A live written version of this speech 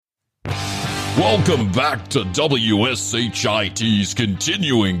Welcome back to WSHIT's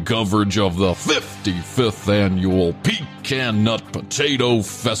continuing coverage of the 55th annual Pecan Nut Potato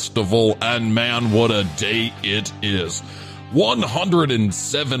Festival. And man, what a day it is.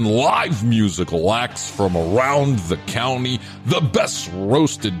 107 live musical acts from around the county, the best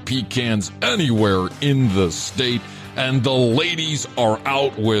roasted pecans anywhere in the state, and the ladies are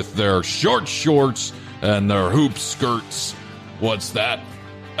out with their short shorts and their hoop skirts. What's that?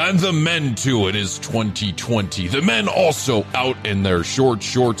 And the men, too. It is 2020. The men also out in their short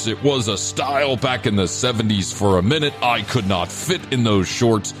shorts. It was a style back in the 70s for a minute. I could not fit in those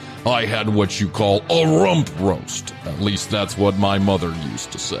shorts. I had what you call a rump roast. At least that's what my mother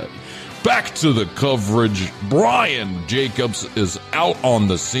used to say. Back to the coverage. Brian Jacobs is out on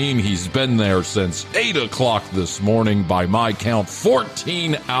the scene. He's been there since 8 o'clock this morning. By my count,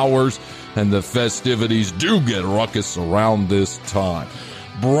 14 hours. And the festivities do get ruckus around this time.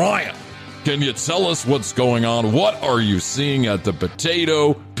 Brian, can you tell us what's going on? What are you seeing at the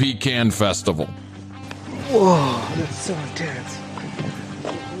Potato Pecan Festival? Whoa, that's so intense.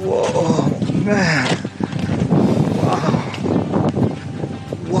 Whoa, man.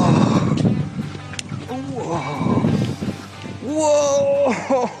 Wow. Whoa. Whoa.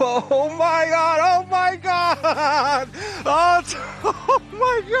 Whoa. Oh my God. Oh my God. Oh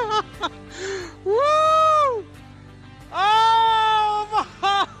my God. Woo. Oh my.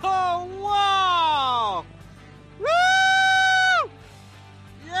 Wow. Woo.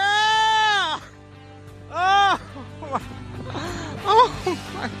 Yeah.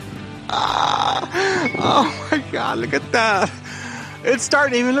 Oh my God, look at that. It's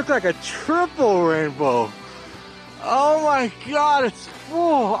starting to even look like a triple rainbow. Oh my God, it's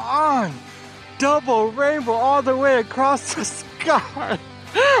full on double rainbow all the way across the sky.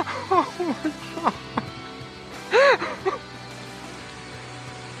 Oh my God.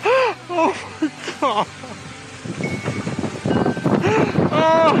 Oh my God.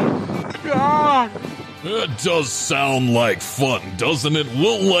 Oh God. It does sound like fun, doesn't it?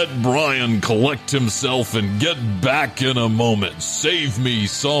 We'll let Brian collect himself and get back in a moment. Save me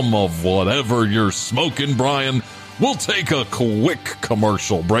some of whatever you're smoking, Brian. We'll take a quick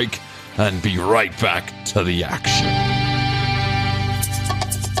commercial break and be right back to the action.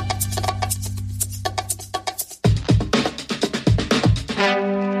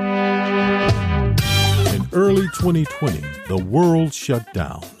 In early 2020, the world shut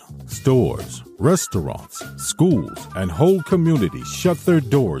down. Stores, restaurants, schools, and whole communities shut their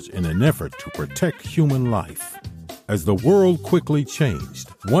doors in an effort to protect human life. As the world quickly changed,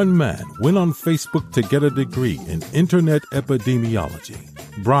 one man went on Facebook to get a degree in internet epidemiology.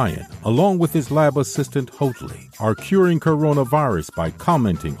 Brian, along with his lab assistant Hotley, are curing coronavirus by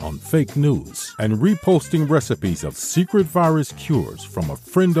commenting on fake news and reposting recipes of secret virus cures from a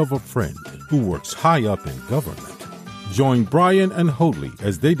friend of a friend who works high up in government. Join Brian and Hotley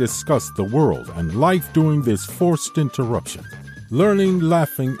as they discuss the world and life during this forced interruption. Learning,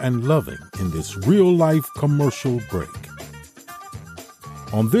 laughing, and loving in this real-life commercial break.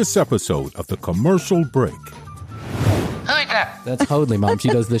 On this episode of The Commercial Break. Who is that? That's Hoadley, Mom. She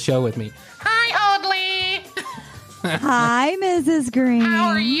does the show with me. Hi, Hoadley. Hi, Mrs. Green. How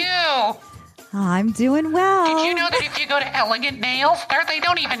are you? I'm doing well. Did you know that if you go to Elegant Nails, they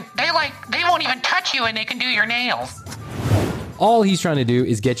won't even touch you and they can do your nails. All he's trying to do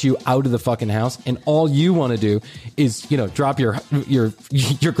is get you out of the fucking house, and all you want to do is, drop your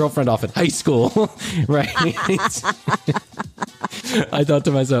girlfriend off at high school, right? I thought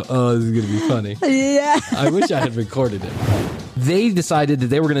to myself, oh, this is going to be funny. Yeah. I wish I had recorded it. They decided that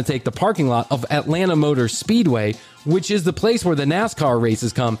they were going to take the parking lot of Atlanta Motor Speedway, which is the place where the NASCAR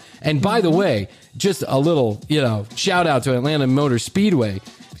races come. And by the way, just a little, shout out to Atlanta Motor Speedway.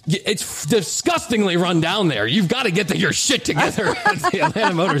 It's disgustingly run down there. You've got to get your shit together at the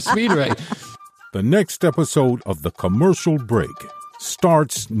Atlanta Motor Speedway. The next episode of The Commercial Break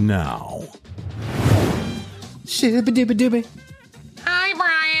starts now. Shibba-dibba-dibba. Hi,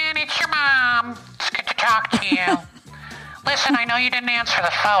 Brian. It's your mom. It's good to talk to you. Listen, I know you didn't answer the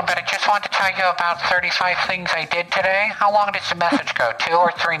phone, but I just want to tell you about 35 things I did today. How long does the message go? 2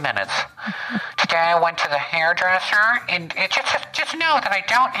 or 3 minutes? Today I went to the hairdresser, and just know that I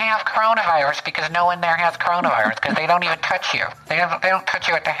don't have coronavirus because no one there has coronavirus because they don't even touch you. They don't touch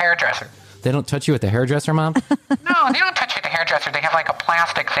you at the hairdresser. They don't touch you at the hairdresser, Mom? No, they don't touch you at the hairdresser. They have like a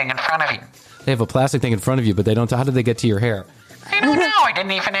plastic thing in front of you. They have a plastic thing in front of you, but they don't. How did they get to your hair? I don't know. I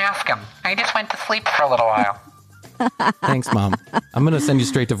didn't even ask them. I just went to sleep for a little while. Thanks, Mom. I'm going to send you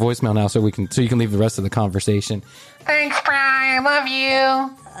straight to voicemail now so you can leave the rest of the conversation. Thanks, Brian. Love you.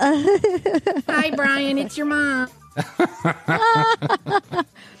 Hi, Brian. It's your mom.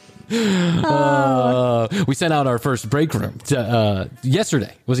 We sent out our first break room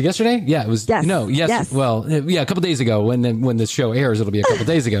yesterday. Was it yesterday? Yeah, it was. Yes. No, Yes. Well, yeah, a couple days ago. When the show airs, it'll be a couple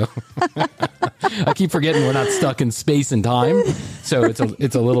days ago. I keep forgetting we're not stuck in space and time, so it's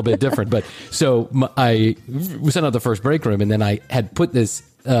a little bit different. But so we sent out the first break room, and then I had put this.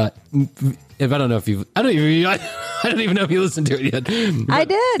 If I don't know if you, I don't even know if you listened to it yet. But, I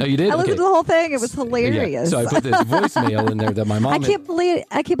did. Oh, you did? I listened Okay. to the whole thing. It was Yeah. hilarious. So I put this voicemail in there that my mom. I can't believe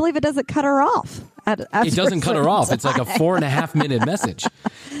it doesn't cut her off. It doesn't cut her off. It's like a 4.5 minute message.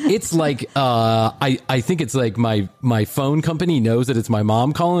 It's like I think it's like my phone company knows that it's my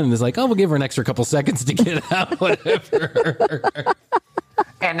mom calling and is like, oh, we'll give her an extra couple seconds to get out, whatever.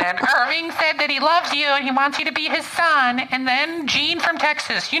 And then Irving said that he loves you and he wants you to be his son. And then Jean from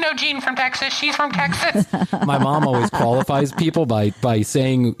Texas. You know Jean from Texas. She's from Texas. My mom always qualifies people by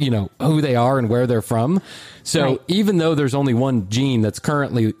saying, who they are and where they're from. So Right. even though there's only one Gene that's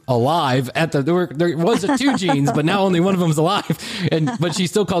currently alive there was two Genes, but now only one of them's alive. But she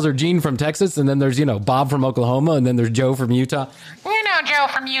still calls her Gene from Texas. And then there's, Bob from Oklahoma. And then there's Joe from Utah. You know Joe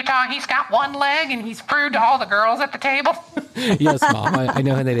from Utah. He's got one leg and he's prude to all the girls at the table. Yes, Mom. I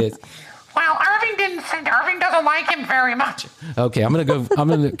know who that is. Well, Irving doesn't like him very much. Okay,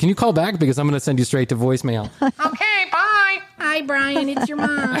 can you call back? Because I'm going to send you straight to voicemail. Okay, bye. Hi, Brian. It's your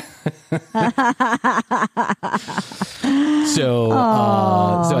mom. So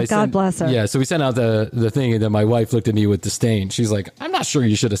I God bless her. Yeah, so we sent out the thing, and then my wife looked at me with disdain. She's like, "I'm not sure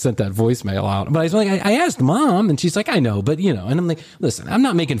you should have sent that voicemail out." But I was like, I asked Mom, and she's like, "I know, but and I'm like, listen, I'm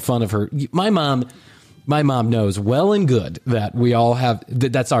not making fun of her. My mom knows well and good that we all have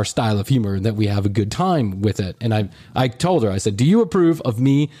that's our style of humor, and that we have a good time with it. And I told her, I said, "Do you approve of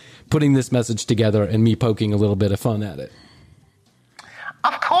me putting this message together and me poking a little bit of fun at it?"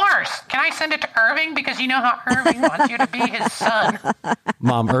 Of course. Can I send it to Irving? Because you know how Irving wants you to be his son.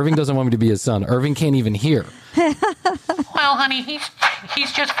 Mom, Irving doesn't want me to be his son. Irving can't even hear. Well, honey, he's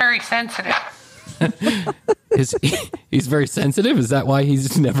just very sensitive. He's very sensitive? Is that why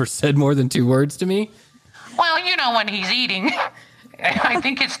he's never said more than 2 words to me? Well, when he's eating, I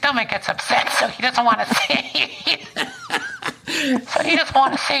think his stomach gets upset, so he doesn't want to say. So he doesn't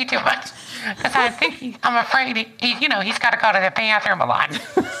want to say too much. Because I'm afraid he's got to go to the bathroom a lot.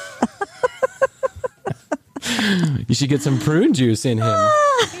 You should get some prune juice in him.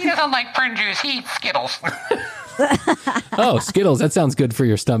 He doesn't like prune juice. He eats Skittles. Oh, Skittles. That sounds good for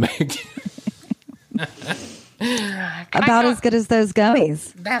your stomach. About as good as those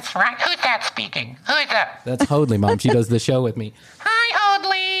gummies. That's right. Who's that speaking? Who is that? That's Hoadley, Mom. She does the show with me. Hi,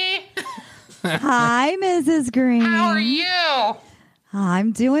 Hoadley. Hi, Mrs. Green. How are you?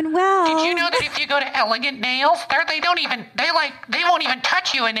 I'm doing well. Did you know that if you go to Elegant Nails, they won't even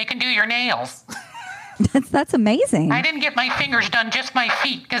touch you and they can do your nails? That's amazing. I didn't get my fingers done, just my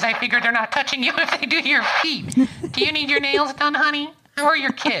feet, because I figured they're not touching you if they do your feet. Do you need your nails done, honey? How are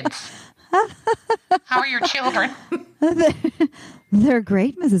your kids? How are your children? They're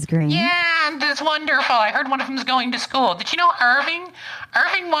great, Mrs. Green. Yeah, that's wonderful. I heard one of them's going to school. Did you know Irving?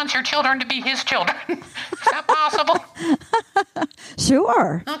 Irving wants your children to be his children. Is that possible?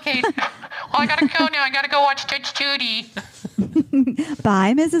 Sure. Okay. Well, I gotta go now. I gotta go watch Judge Judy.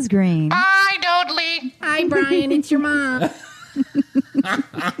 Bye, Mrs. Green. Bye, Dodley. Hi, Brian. It's your mom.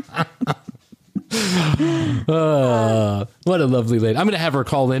 What a lovely lady. I'm going to have her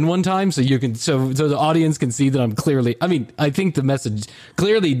call in one time so the audience can see that I'm clearly, I think the message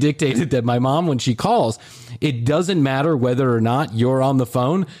clearly dictated that my mom, when she calls, it doesn't matter whether or not you're on the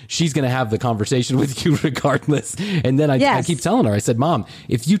phone. She's going to have the conversation with you regardless. And then I keep telling her, I said, Mom,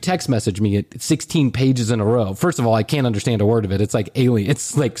 if you text message me at 16 pages in a row, first of all, I can't understand a word of it. It's like alien.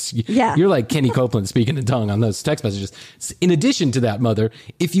 It's like, you're like Kenny Copeland speaking in tongue on those text messages. In addition to that, Mother,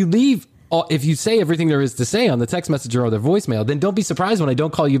 if you say everything there is to say on the text message or the voicemail, then don't be surprised when I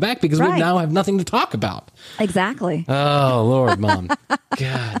don't call you back because we now have nothing to talk about. Exactly. Oh, Lord, Mom.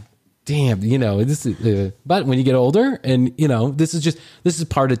 God damn. This is, but when you get older and, this is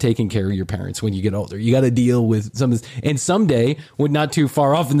part of taking care of your parents when you get older. You got to deal with some of this. And someday, when not too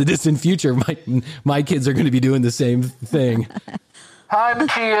far off in the distant future, my kids are going to be doing the same thing. Hi,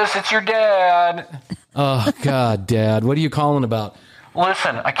 Matthias. It's your dad. Oh, God, Dad. What are you calling about?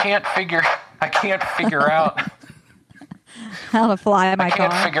 Listen, I can't figure out How to fly my car. I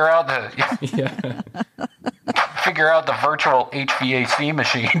can't figure out the virtual HVAC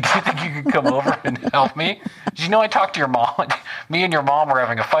machine. Do you think you could come over and help me? Did you know I talked to your mom? Me and your mom were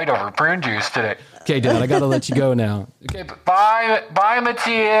having a fight over prune juice today. Okay, Dad, I got to let you go now. Okay, bye,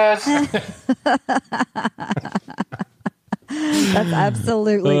 Matthias. That's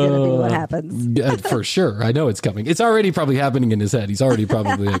absolutely going to be what happens. For sure. I know it's coming. It's already probably happening in his head. He's already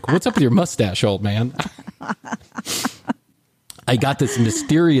probably like, what's up with your mustache, old man? I got this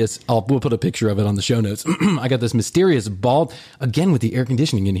mysterious, we'll put a picture of it on the show notes. I got this mysterious bald, again with the air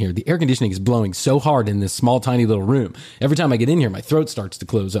conditioning in here. The air conditioning is blowing so hard in this small, tiny little room. Every time I get in here, my throat starts to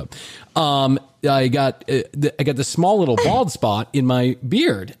close up. I got this small little bald spot in my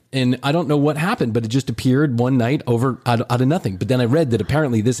beard, and I don't know what happened, but it just appeared one night out of nothing. But then I read that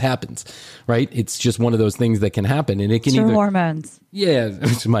apparently this happens, right? It's just one of those things that can happen, and it can It's your either hormones. Yeah,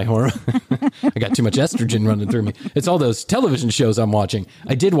 it's my hormone. I got too much estrogen running through me. It's all those television shows I'm watching.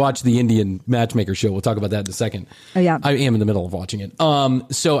 I did watch the Indian matchmaker show. We'll talk about that in a second. Oh, yeah. I am in the middle of watching it.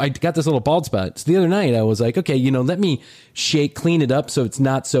 So I got this little bald spot. So the other night I was like, okay, let me clean it up so it's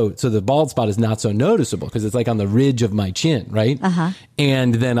not so the bald spot is not so noticeable because it's like on the ridge of my chin, right? Uh-huh.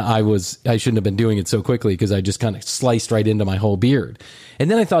 And then I shouldn't have been doing it so quickly because I just kind of sliced right into my whole beard. And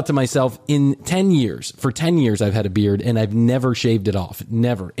then I thought to myself, for 10 years I've had a beard and I've never shaved it off.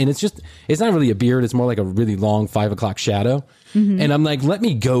 Never. And it's not really a beard. It's more like a really long 5 o'clock shadow. Mm-hmm. And I'm like, let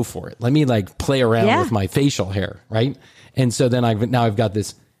me go for it. Let me like play around with my facial hair. Right. And so then I've got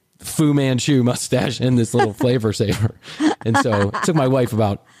this Fu Manchu mustache and this little flavor saver. And so it took my wife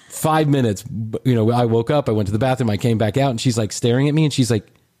about 5 minutes. I woke up, I went to the bathroom, I came back out and she's like staring at me and she's like,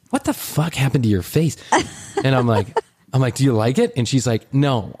 what the fuck happened to your face? And I'm like, do you like it? And she's like,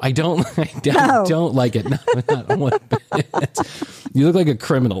 no, I don't don't like it. No, not one bit. You look like a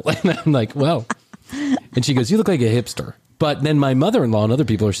criminal. And I'm like, well, and she goes, you look like a hipster. But then my mother-in-law and other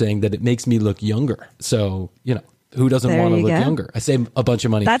people are saying that it makes me look younger. So, who doesn't want to look younger? I save a bunch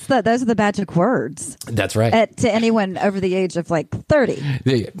of money. Those are the magic words. That's right. To anyone over the age of like 30.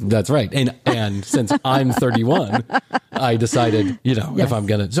 Yeah, that's right. And since I'm 31, I decided, if I'm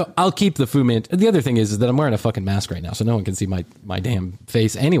going to. So I'll keep the Fu Manchu. The other thing is that I'm wearing a fucking mask right now, so no one can see my damn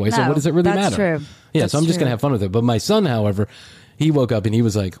face anyway. So what does it really matter? True. Yeah, That's so I'm just going to have fun with it. But my son, however, he woke up and he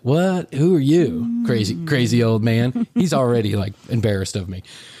was like, what? Who are you? Crazy old man. He's already like embarrassed of me.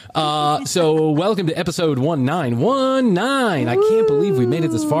 So welcome to episode 1919. I can't believe we made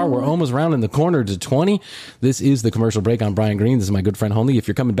it this far. We're almost rounding the corner to 20. This is the Commercial Break. I'm Brian Green. This is my good friend Holly. If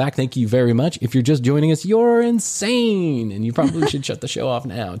you're coming back, thank you very much. If you're just joining us, you're insane. And you probably should shut the show off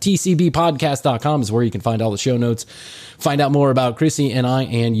now. TCBpodcast.com is where you can find all the show notes, find out more about Chrissy and I,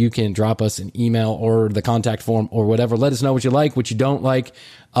 and you can drop us an email or the contact form or whatever. Let us know what you like, what you don't like.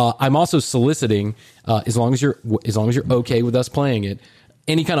 I'm also soliciting, as long as you're okay with us playing it,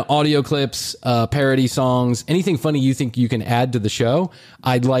 any kind of audio clips, parody songs, anything funny you think you can add to the show.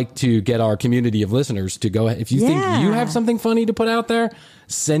 I'd like to get our community of listeners to go ahead. If you think you have something funny to put out there,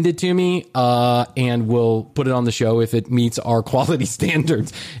 send it to me, and we'll put it on the show if it meets our quality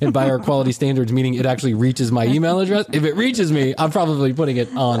standards. And by our quality standards, meaning it actually reaches my email address. If it reaches me, I'm probably putting it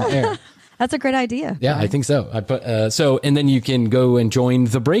on air. That's a great idea. Yeah, I think so. And then you can go and join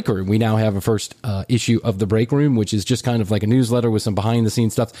the Break Room. We now have a first issue of the Break Room, which is just kind of like a newsletter with some behind the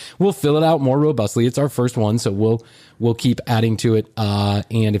scenes stuff. We'll fill it out more robustly. It's our first one, so we'll keep adding to it.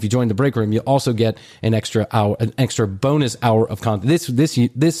 And if you join the Break Room, you'll also get an extra bonus hour of content.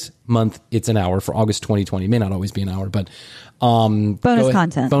 This month it's an hour for August 2020. It may not always be an hour, but bonus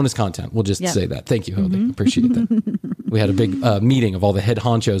content. We'll just say that. Thank you, Hildy. Appreciate that. We had a big meeting of all the head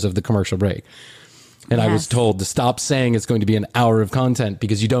honchos of the Commercial Break. And I was told to stop saying it's going to be an hour of content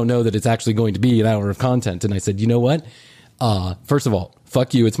because you don't know that it's actually going to be an hour of content. And I said, you know what? First of all,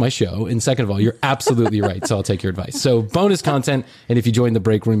 fuck you. It's my show. And second of all, you're absolutely right. So I'll take your advice. So bonus content. And if you join the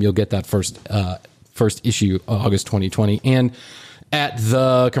Break Room, you'll get that first issue August 2020. And at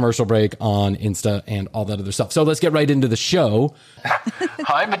the Commercial Break on Insta and all that other stuff. So let's get right into the show.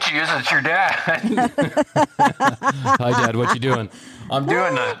 Hi, Matthias, it's your dad. Hi, Dad. What you doing? I'm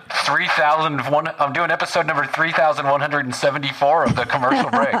doing I'm doing episode number 3,174 of the Commercial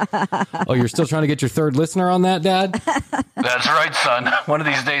Break. Oh, you're still trying to get your third listener on that, Dad? That's right, son. One of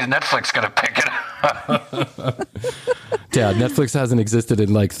these days, Netflix gonna pick it up. Dad, Netflix hasn't existed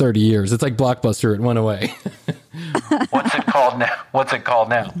in like 30 years. It's like Blockbuster. It went away. What's it called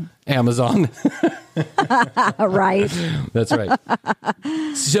now? Amazon. Right. That's right.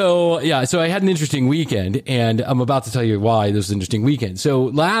 So I had an interesting weekend, and I'm about to tell you why this was an interesting weekend. So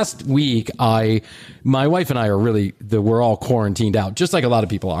last week, my wife and I are we're all quarantined out, just like a lot of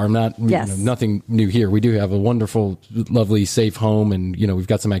people are. I'm not, nothing new here. We do have a wonderful, lovely, safe home, and we've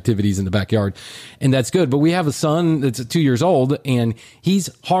got some activities in the backyard, and that's good. But we have a son that's 2 years old, and he's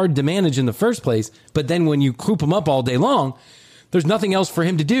hard to manage in the first place. But then when you coop him up all day long, There's nothing else for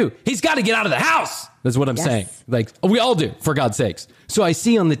him to do. He's got to get out of the house. That's what I'm saying. Like, we all do, for God's sakes. So I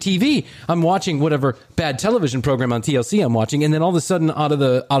see on the TV, I'm watching whatever bad television program on TLC I'm watching, and then all of a sudden, out of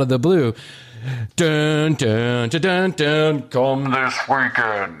the blue, dun, dun, dun, dun, dun, Come this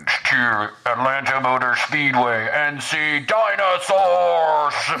weekend to Atlanta Motor Speedway and see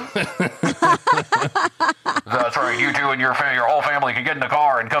dinosaurs. That's right. You two and your whole family can get in the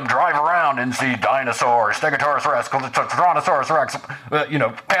car and come drive around and see dinosaurs. Stegosaurus-Rex, Tyrannosaurus-Rex,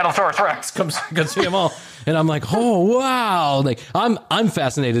 Panosaurus Rex. Come see them all. And I'm like, oh, wow. Like, I'm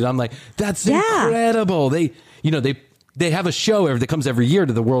fascinated. I'm like, that's incredible. They have a show that comes every year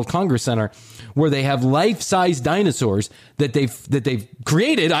to the World Congress Center where they have life-size dinosaurs that they've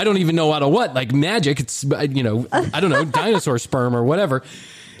created. I don't even know out of what, like magic. It's, I don't know, dinosaur sperm or whatever.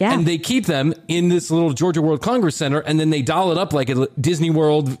 Yeah. And they keep them in this little Georgia World Congress Center, and then they doll it up like a Disney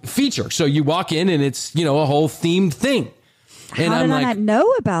World feature. So you walk in and it's, a whole themed thing. How did I not know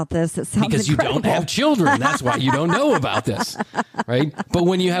about this? It sounds because incredible. You don't have children. That's why you don't know about this, right? But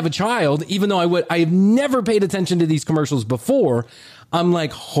when you have a child, even though I've never paid attention to these commercials before, I'm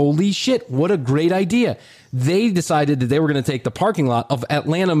like, holy shit, what a great idea. They decided that they were going to take the parking lot of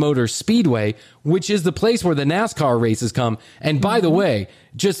Atlanta Motor Speedway, which is the place where the NASCAR races come. And by the way,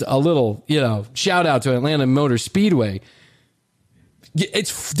 just a little, shout out to Atlanta Motor Speedway.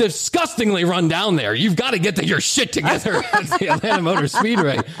 It's disgustingly run down there. You've got to get your shit together at the Atlanta Motor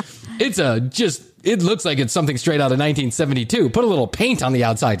Speedway. It looks like it's something straight out of 1972. Put a little paint on the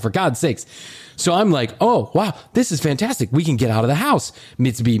outside, for God's sakes. So I'm like, oh, wow, this is fantastic. We can get out of the house.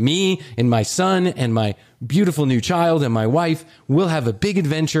 It's be me and my son and my beautiful new child and my wife. We'll have a big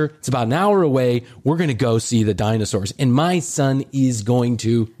adventure. It's about an hour away. We're going to go see the dinosaurs. And my son is going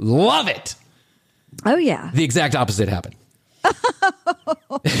to love it. Oh, yeah. The exact opposite happened.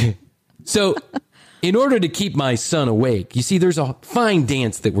 So in order to keep my son awake, you see, there's a fine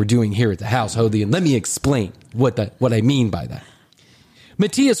dance that we're doing here at the house, Hody, and let me explain what I mean by that.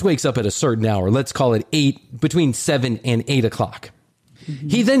 Matthias wakes up at a certain hour, let's call it between 7 and 8 o'clock. Mm-hmm.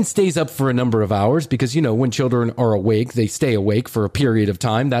 He then stays up for a number of hours because, when children are awake, they stay awake for a period of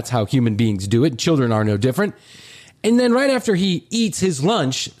time. That's how human beings do it. Children are no different. And then right after he eats his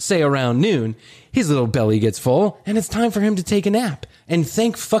lunch, say around noon, his little belly gets full and it's time for him to take a nap. And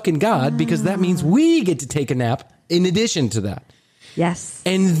thank fucking God, because that means we get to take a nap in addition to that. Yes.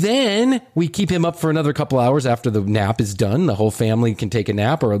 And then we keep him up for another couple hours after the nap is done. The whole family can take a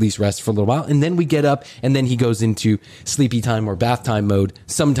nap or at least rest for a little while. And then we get up and then he goes into sleepy time or bath time mode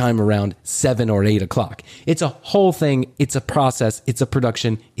sometime around 7 or 8 o'clock. It's a whole thing. It's a process. It's a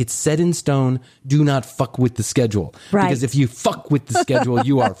production. It's set in stone. Do not fuck with the schedule. Right. Because if you fuck with the schedule,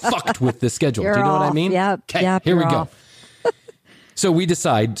 you are fucked with the schedule. You're Do you know off. what I mean? Yep. Okay, Yep, here we you're go. off. So we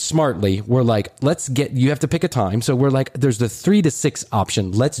decide smartly, we're like, you have to pick a time. So we're like, there's the 3 to 6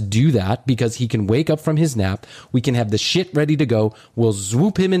 option. Let's do that because he can wake up from his nap. We can have the shit ready to go. We'll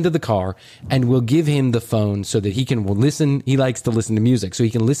swoop him into the car and we'll give him the phone so that he can listen. He likes to listen to music. So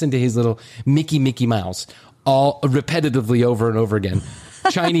he can listen to his little Mickey Mouse all repetitively over and over again.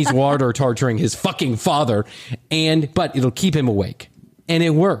 Chinese water torturing his fucking father. But it'll keep him awake. And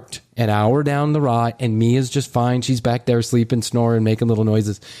it worked. An hour down the ride, and Mia's just fine. She's back there sleeping, snoring, making little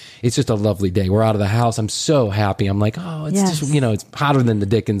noises. It's just a lovely day. We're out of the house. I'm so happy. I'm like, oh, it's just, it's hotter than the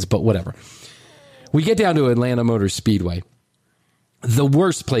Dickens, but whatever. We get down to Atlanta Motor Speedway. The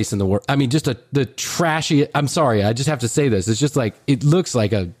worst place in the world. I mean, just the trashy. I'm sorry. I just have to say this. It's just like, it looks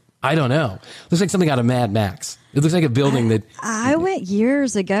like I don't know. It looks like something out of Mad Max. It looks like a building that. I went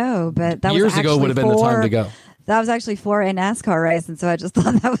years ago, but that years ago would have been the time to go. That was actually for a NASCAR race, and so I just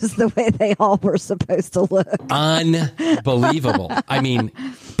thought that was the way they all were supposed to look. Unbelievable. I mean,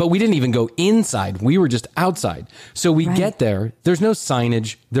 but we didn't even go inside. We were just outside. So we get there. There's no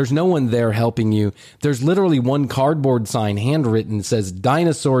signage. There's no one there helping you. There's literally one cardboard sign handwritten that says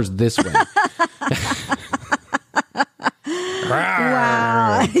dinosaurs this way.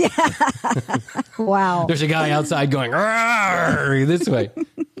 Wow. Wow. There's a guy outside going this way.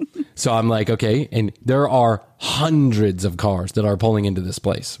 So I'm like, okay. And there are hundreds of cars that are pulling into this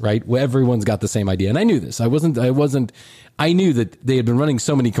place, right? Where everyone's got the same idea. And I knew this. I knew that they had been running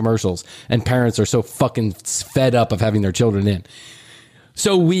so many commercials and parents are so fucking fed up of having their children in.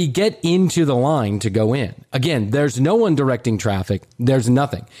 So we get into the line to go in. Again, there's no one directing traffic. There's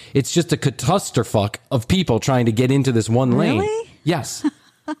nothing. It's just a clusterfuck of people trying to get into this one lane. Really? Yes.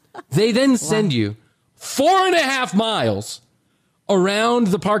 They then send you 4.5 miles around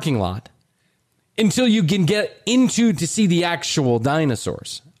the parking lot until you can get into to see the actual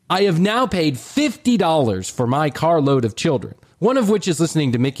dinosaurs. I have now paid $50 for my carload of children, one of which is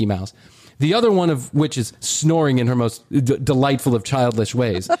listening to Mickey Mouse. The other one of which is snoring in her most delightful of childish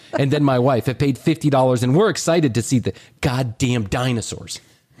ways. And then my wife have paid $50, and we're excited to see the goddamn dinosaurs.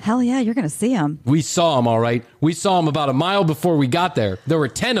 Hell yeah, you're going to see them. We saw them, all right. We saw them about a mile before we got there. There were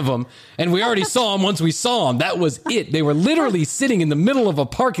 10 of them, and we already saw them once we saw them. That was it. They were literally sitting in the middle of a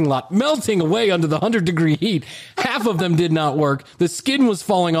parking lot, melting away under the 100-degree heat. Half of them did not work. The skin was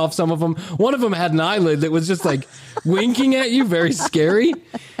falling off some of them. One of them had an eyelid that was just like winking at you, very scary.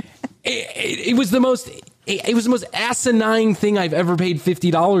 It was the most asinine thing I've ever paid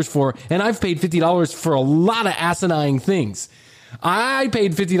 $50 for, and I've paid $50 for a lot of asinine things. I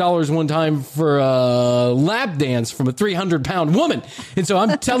paid $50 one time for a lap dance from a 300-pound woman. And so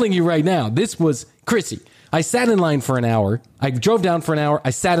I'm telling you right now, this was Chrissy. I sat in line for an hour. I drove down for an hour. I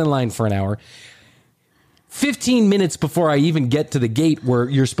sat in line for an hour. 15 minutes before I even get to the gate where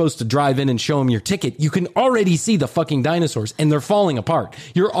you're supposed to drive in and show them your ticket, you can already see the fucking dinosaurs, and they're falling apart.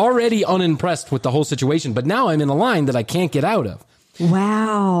 You're already unimpressed with the whole situation, but now I'm in a line that I can't get out of.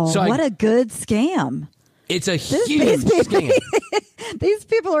 Wow. So what a good scam. It's a huge scam. These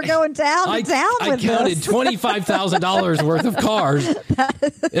people are going down to town with I counted this. $25,000 worth of cars.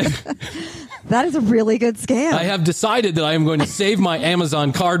 That is a really good scam. I have decided that I am going to save my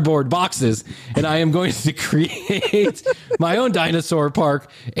Amazon cardboard boxes, and I am going to create my own dinosaur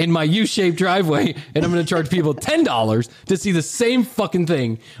park in my U-shaped driveway, and I'm going to charge people $10 to see the same fucking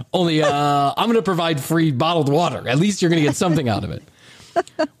thing, only I'm going to provide free bottled water. At least you're going to get something out of it.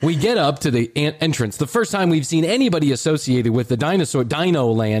 We get up to the entrance. The first time we've seen anybody associated with the Dino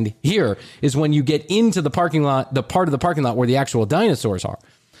Land here is when you get into the parking lot, the part of the parking lot where the actual dinosaurs are.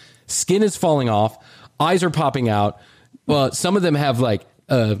 Skin is falling off. Eyes are popping out. Some of them have like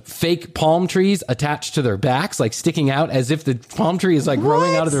fake palm trees attached to their backs, like sticking out as if the palm tree is like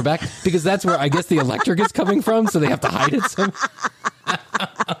growing out of their back, because that's where I guess the electric is coming from. So they have to hide it.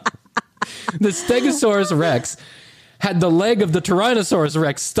 The Scam-Osaurus-Wrecks had the leg of the Tyrannosaurus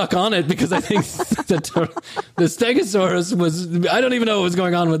Rex stuck on it, because I think the Stegosaurus was, I don't even know what was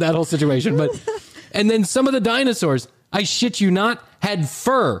going on with that whole situation. And then some of the dinosaurs, I shit you not, had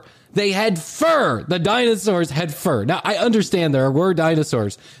fur. They had fur. The dinosaurs had fur. Now, I understand there were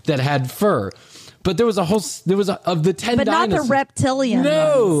dinosaurs that had fur, but of the 10 but dinosaurs. not the reptilian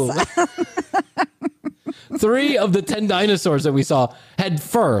No. ones. 3 of the 10 dinosaurs that we saw had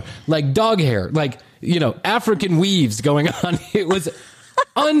fur, like dog hair, like, African weaves going on. It was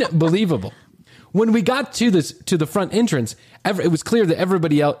unbelievable. When we got to the front entrance, it was clear that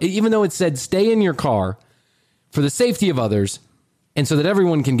everybody else, even though it said stay in your car for the safety of others, and so that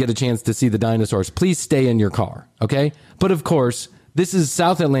everyone can get a chance to see the dinosaurs, please stay in your car, okay? But of course, this is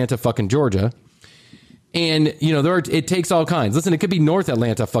South Atlanta, fucking Georgia. And, it takes all kinds. Listen, it could be North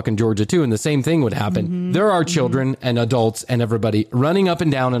Atlanta, fucking Georgia, too, and the same thing would happen. Mm-hmm. There are children and adults and everybody running up and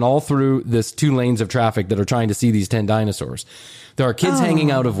down and all through this 2 lanes of traffic that are trying to see these 10 dinosaurs. There are kids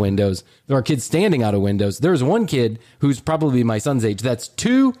hanging out of windows. There are kids standing out of windows. There's one kid who's probably my son's age that's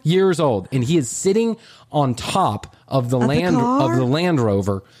 2 years old, and he is sitting on top of the Land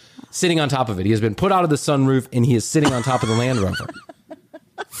Rover, sitting on top of it. He has been put out of the sunroof, and he is sitting on top of the Land Rover.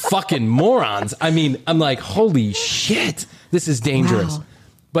 Fucking morons. I mean, I'm like, holy shit, this is dangerous. Wow.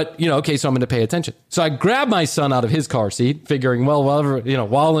 But, okay, so I'm going to pay attention. So I grab my son out of his car seat, figuring,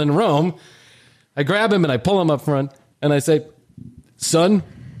 while in Rome, I grab him and I pull him up front and I say, son,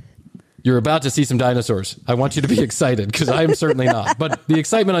 you're about to see some dinosaurs. I want you to be excited, because I am certainly not. But the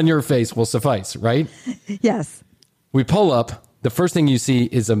excitement on your face will suffice, right? Yes. We pull up. The first thing you see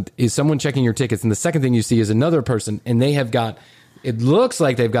is someone checking your tickets. And the second thing you see is another person, and they have got... It looks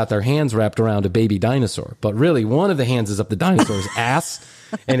like they've got their hands wrapped around a baby dinosaur, but really one of the hands is up the dinosaur's ass,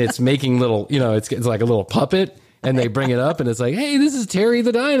 and it's making little, it's like a little puppet, and they bring it up, and it's like, hey, this is Terry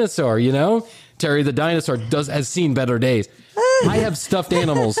the dinosaur, Terry the dinosaur has seen better days. I have stuffed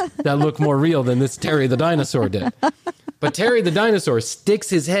animals that look more real than this Terry the dinosaur did. But Terry the dinosaur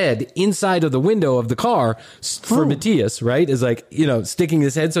sticks his head inside of the window of the car for Matthias, right? Is like, sticking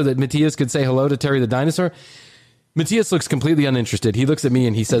his head so that Matthias could say hello to Terry the dinosaur. Matthias looks completely uninterested. He looks at me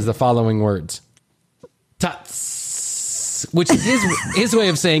and he says the following words. Tuts, which is his way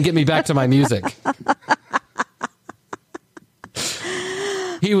of saying, get me back to my music.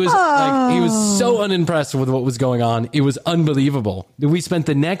 He was so unimpressed with what was going on. It was unbelievable. We spent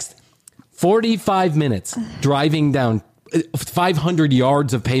the next 45 minutes driving down 500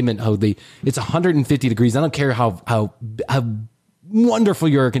 yards of pavement, Hoadley. It's 150 degrees. I don't care how wonderful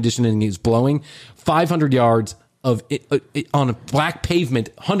your air conditioning is blowing. 500 yards of it on a black pavement,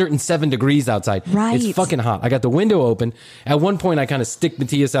 107 degrees outside. Right. It's fucking hot. I got the window open. At one point, I kind of stick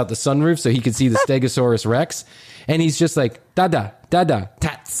Matthias out the sunroof so he could see the Scam-Osaurus-Wrecks. And he's just like, da-da, da-da,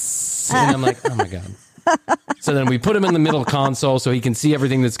 tats. And I'm like, oh my God. So then we put him in the middle console so he can see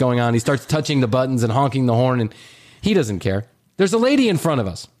everything that's going on. He starts touching the buttons and honking the horn, and he doesn't care. There's a lady in front of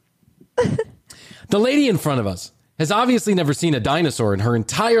us. The lady in front of us has obviously never seen a dinosaur in her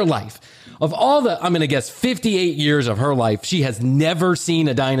entire life. Of all the, I'm going to guess, 58 years of her life, she has never seen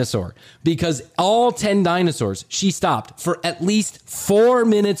a dinosaur, because all 10 dinosaurs, she stopped for at least 4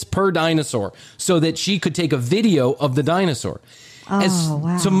 minutes per dinosaur so that she could take a video of the dinosaur.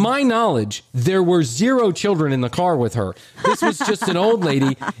 Wow. To my knowledge, there were 0 children in the car with her. This was just an old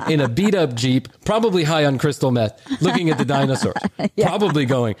lady in a beat-up Jeep, probably high on crystal meth, looking at the dinosaurs, probably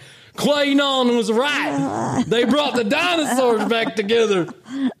going, Clayton was right. They brought the dinosaurs back together.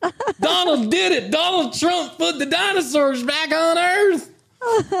 Donald did it. Donald Trump put the dinosaurs back on Earth.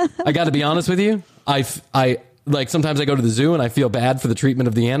 I got to be honest with you. I like, sometimes I go to the zoo and I feel bad for the treatment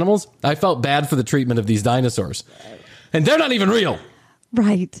of the animals. I felt bad for the treatment of these dinosaurs. And they're not even real.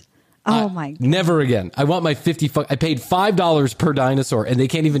 Right. Oh, my God. Never again. I want my I paid $5 per dinosaur, and they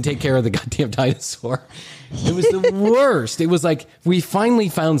can't even take care of the goddamn dinosaur. It was the worst. It was like, we finally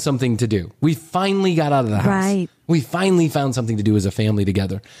found something to do. We finally got out of the house. Right. We finally found something to do as a family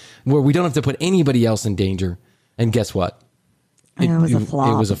together where we don't have to put anybody else in danger. And guess what? It was a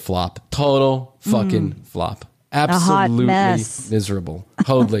flop. It was a flop. Total fucking flop. Absolutely miserable.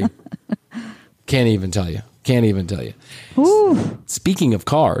 Totally. Can't even tell you. Ooh. Speaking of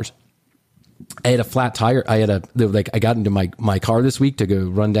cars, I had a flat tire. I got into my car this week to go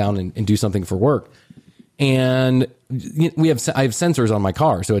run down and do something for work. And I have sensors on my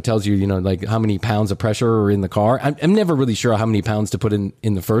car. So it tells you, like how many pounds of pressure are in the car. I'm never really sure how many pounds to put in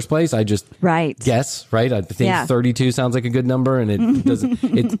the first place. I just guess, right? I think 32 sounds like a good number, and it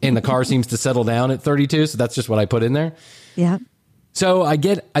doesn't, and the car seems to settle down at 32. So that's just what I put in there. Yeah. So I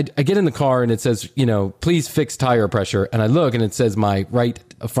get in the car and it says, please fix tire pressure. And I look and it says my right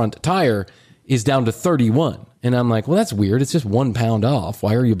front tire is down to 31. And I'm like, well, that's weird. It's just 1 pound off.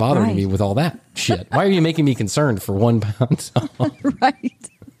 Why are you bothering me with all that shit? Why are you making me concerned for 1 pound off? Right.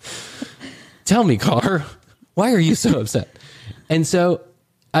 Tell me, car, why are you so upset? And so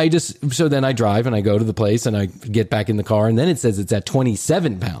then I drive and I go to the place and I get back in the car, and then it says it's at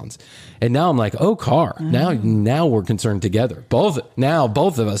 27 pounds. And now I'm like, oh, car, now we're concerned together. Both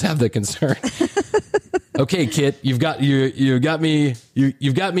of us have the concern. Okay, Kit, you've got me.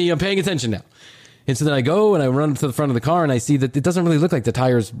 I'm paying attention now. And so then I go and I run to the front of the car and I see that it doesn't really look like the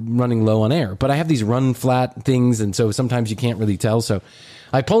tire's running low on air, but I have these run flat things. And so sometimes you can't really tell. So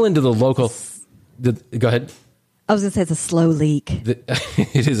I pull into the local, go ahead. I was going to say it's a slow leak.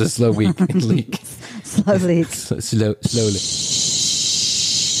 It is a slow leak. Slow leak. Slowly.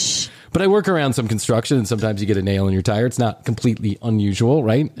 But I work around some construction, and sometimes you get a nail in your tire. It's not completely unusual,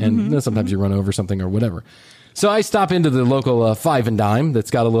 right? And sometimes you run over something or whatever. So I stop into the local Five and Dime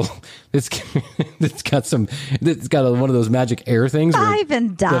that's got a little, it's got one of those magic air things. Five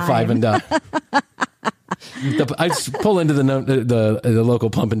and Dime. The Five and Dime. I just pull into the local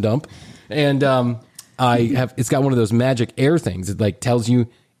pump and dump, and it's got one of those magic air things. It like tells you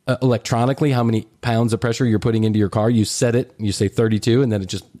electronically how many pounds of pressure you're putting into your car. You set it, you say 32, and then it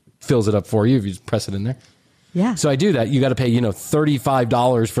just fills it up for you if you just press it in there. Yeah. So I do that. You got to pay,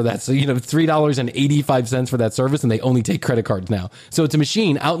 $35 for that. So, $3.85 for that service, and they only take credit cards now. So it's a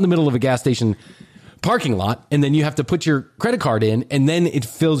machine out in the middle of a gas station parking lot, and then you have to put your credit card in, and then it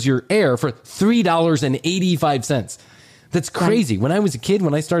fills your air for $3.85. That's crazy. Right. When I was a kid,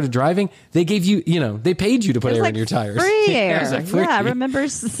 when I started driving, they gave you, they paid you to put air in your tires. Free air. Yeah, I remember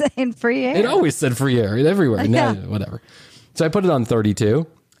saying free air. It always said free air everywhere. Now, whatever. So I put it on 32,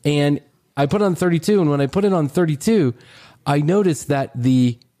 and when I put it on 32, I noticed that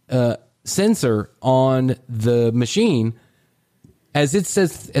the sensor on the machine,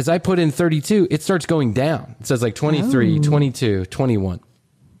 as I put in 32, it starts going down. It says like 23, 22, 21.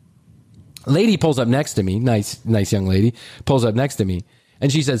 Lady pulls up next to me, nice young lady, pulls up next to me,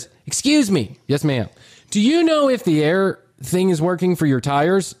 and she says, "Excuse me." "Yes, ma'am." "Do you know if the air thing is working for your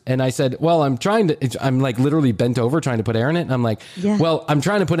tires?" And I said, "Well, I'm like literally bent over trying to put air in it." And I'm like, "Well, I'm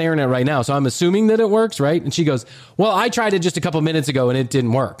trying to put air in it right now, so I'm assuming that it works, right?" And she goes, "Well, I tried it just a couple minutes ago and it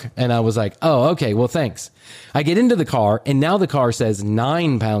didn't work." And I was like, "Oh, okay, well, thanks." I get into the car, and now the car says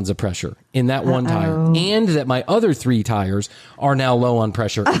 9 pounds of pressure in that one tire, and that my other 3 tires are now low on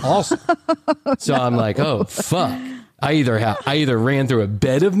pressure also. So I'm like, oh, fuck. I either ran through a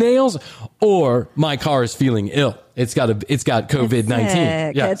bed of nails, or my car is feeling ill. It's got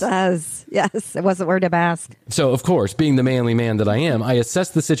COVID-19. Yes. It does. Yes, it wasn't worth to ask. So, of course, being the manly man that I am, I assess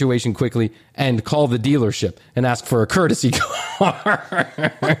the situation quickly and call the dealership and ask for a courtesy car.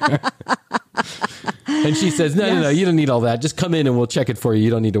 And she says, no, you don't need all that. Just come in and we'll check it for you. You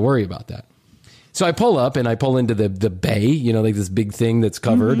don't need to worry about that. So I pull up and I pull into the bay, like this big thing that's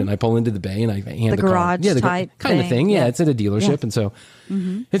covered. And I pull into the bay and I hand the garage car. type kind of thing. Yeah, it's at a dealership. Yeah. And so,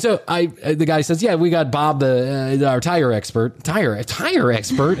 the guy says, yeah, we got Bob, our tire expert. Tire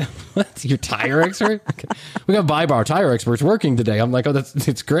expert? What? Your tire expert? Okay. We got Bob, our tire expert's working today. I'm like,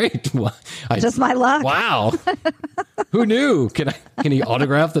 it's great. Just my luck. Wow. Who knew? Can he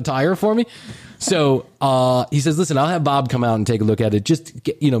autograph the tire for me? So he says, listen, I'll have Bob come out and take a look at it. Just,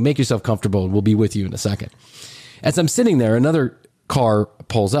 make yourself comfortable and we'll be with you in a second. As I'm sitting there, another car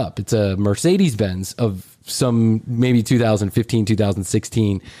pulls up. It's a Mercedes-Benz of some maybe 2015,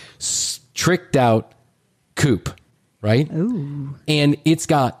 2016 tricked out coupe, right? Ooh. And it's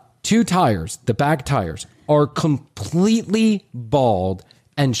got two tires. The back tires are completely bald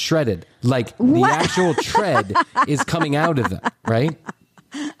and shredded. Like the actual tread is coming out of them, right?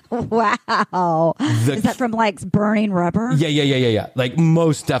 Wow. Is that from like burning rubber? Yeah. Like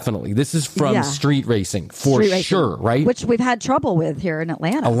most definitely. This is from street racing for sure, right? Which we've had trouble with here in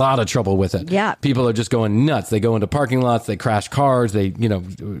Atlanta. A lot of trouble with it. Yeah. People are just going nuts. They go into parking lots, they crash cars, they,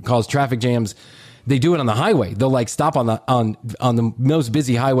 cause traffic jams. They do it on the highway. They'll like stop on the most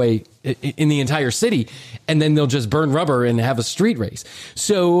busy highway in the entire city, and then they'll just burn rubber and have a street race.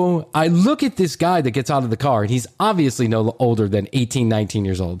 So I look at this guy that gets out of the car, and he's obviously no older than 18, 19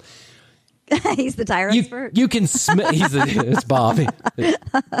 years old. He's the tire expert. You can smell. It's Bob.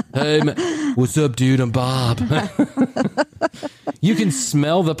 Hey, man. What's up, dude? I'm Bob. You can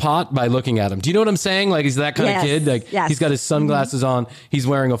smell the pot by looking at him. Do you know what I'm saying? Like, he's that kind of kid. Like, he's got his sunglasses on. He's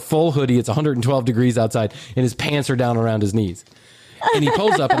wearing a full hoodie. It's 112 degrees outside, and his pants are down around his knees. And he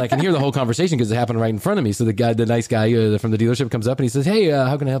pulls up, and I can hear the whole conversation because it happened right in front of me. So the nice guy from the dealership comes up, and he says, "Hey,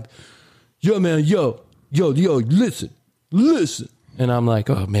 how can I help?" Yo, man, yo, listen. And I'm like,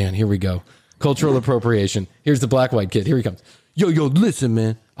 oh man, here we go. Cultural appropriation. Here's the black white kid. Here he comes. Yo, listen,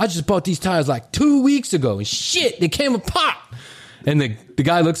 man. I just bought these tires like 2 weeks ago, and shit, they came apart. And the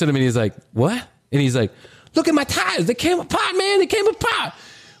guy looks at him and he's like, what? And he's like, look at my tires. They came apart, man. They came apart.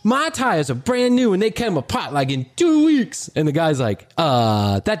 My tires are brand new and they came apart like in 2 weeks. And the guy's like,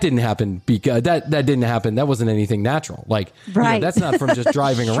 that didn't happen because that didn't happen. That wasn't anything natural. Like, right. That's not from just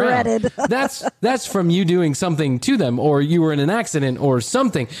driving around. That's from you doing something to them, or you were in an accident or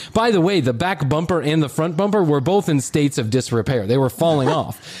something. By the way, the back bumper and the front bumper were both in states of disrepair. They were falling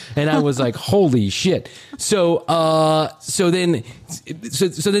off. And I was like, holy shit. So then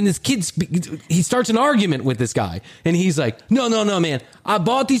this kid, he starts an argument with this guy, and he's like, no, man. I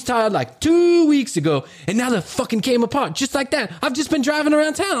bought these tires like 2 weeks ago, and now they fucking came apart just like that. I've just been driving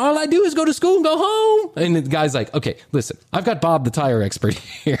around town. All I do is go to school and go home. And the guy's like, okay, listen, I've got Bob, the tire expert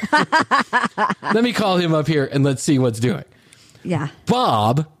here. Let me call him up here and let's see what's doing. Yeah.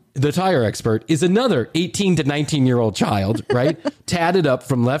 Bob, the tire expert, is another 18 to 19-year-old child, right? Tatted up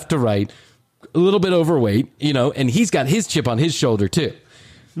from left to right, a little bit overweight, and he's got his chip on his shoulder too.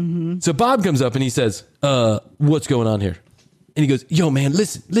 Mm-hmm. So Bob comes up and he says, what's going on here? And he goes, yo, man,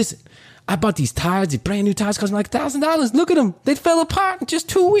 listen. I bought these tires, these brand new tires, cost me like $1,000. Look at them. They fell apart in just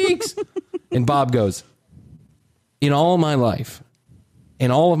 2 weeks. And Bob goes, in all my life,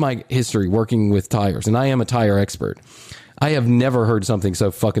 in all of my history working with tires, and I am a tire expert, I have never heard something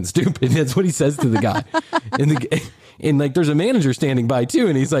so fucking stupid. That's what he says to the guy. And like, there's a manager standing by too.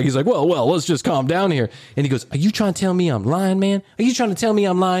 And he's like, well, let's just calm down here. And he goes, are you trying to tell me I'm lying, man? Are you trying to tell me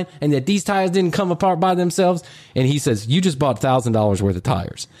I'm lying and that these tires didn't come apart by themselves? And he says, you just bought $1,000 worth of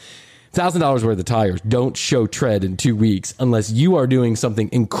tires. $1,000 worth of tires don't show tread in 2 weeks unless you are doing something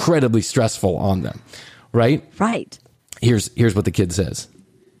incredibly stressful on them. Right? Right. Here's what the kid says.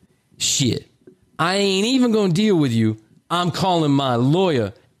 Shit. I ain't even going to deal with you. I'm calling my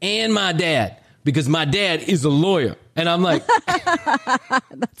lawyer and my dad because my dad is a lawyer. And I'm like,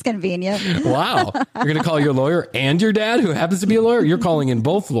 that's convenient. Wow. You're going to call your lawyer and your dad, who happens to be a lawyer? You're calling in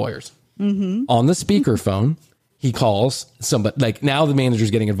both lawyers. Mm-hmm. On the speakerphone, he calls somebody. Like, now the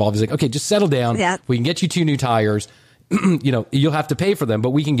manager's getting involved. He's like, okay, just settle down. Yeah. We can get you 2 new tires. You'll have to pay for them, but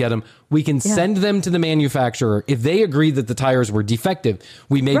we can get them. We can send them to the manufacturer. If they agree that the tires were defective,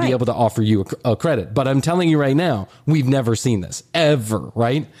 we may be able to offer you a credit. But I'm telling you right now, we've never seen this ever.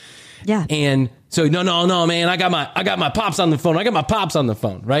 Right. Yeah. And so, no, man, I got my pops on the phone.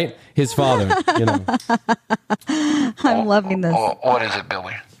 Right. His father, I'm loving this. What is it,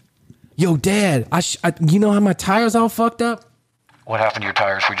 Billy? Yo, Dad, you know how my tires all fucked up? What happened to your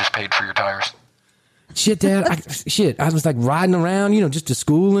tires? We just paid for your tires. Shit, Dad. I was like riding around, just to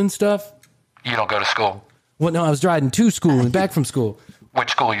school and stuff. You don't go to school? Well, no, I was riding to school and back from school.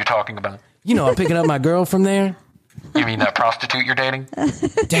 Which school are you talking about? I'm picking up my girl from there. You mean that prostitute you're dating?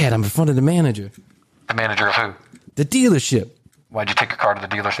 Dad, I'm in front of the manager. The manager of who? The dealership. Why'd you take your car to the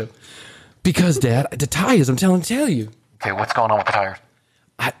dealership? Because, Dad, the tires, I'm tell you. Okay, what's going on with the tires?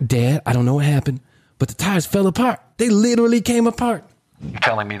 Dad, I don't know what happened, but the tires fell apart. They literally came apart. You're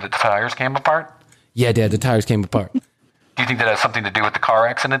telling me that the tires came apart? Yeah, Dad, the tires came apart. Do you think that has something to do with the car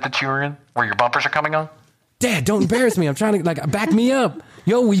accident that you were in, where your bumpers are coming on? Dad, don't embarrass me. I'm trying to, back me up.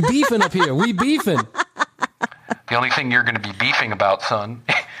 Yo, we beefing up here. We beefing. The only thing you're going to be beefing about, son,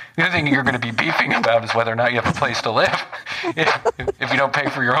 the only thing you're going to be beefing about is whether or not you have a place to live if you don't pay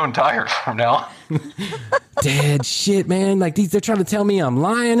for your own tires from now on. Dad, shit, man. They're trying to tell me I'm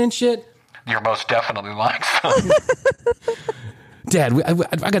lying and shit. You're most definitely lying, son. Dad,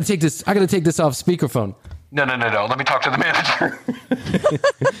 I got to take this. I got to take this off speakerphone. No. Let me talk to the manager.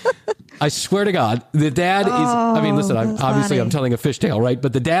 I swear to God, the dad is. I mean, listen. I'm telling a fishtail, right?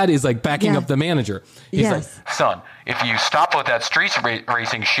 But the dad is backing up the manager. He's like, son, if you stop with that street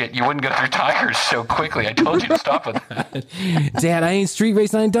racing shit, you wouldn't go through tires so quickly. I told you to stop with that. Dad, I ain't street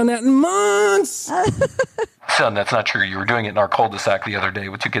racing. I ain't done that in months. Son, that's not true. You were doing it in our cul-de-sac the other day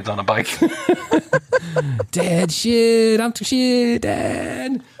with 2 kids on a bike. Dad, shit. I'm shit,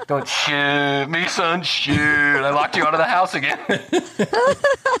 Dad. Don't shit me, son. Shit. I locked you out of the house again.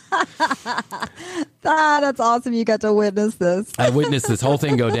 That's awesome. You got to witness this. I witnessed this whole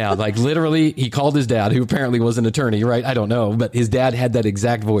thing go down. Literally, he called his dad, who apparently was an attorney, right? I don't know. But his dad had that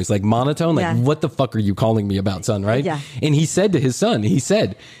exact voice, monotone. What the fuck are you calling me about, son, right? Yeah. And he said to his son,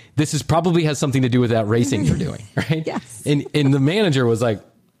 this probably has something to do with that racing you're doing, right? Yes. And the manager was like,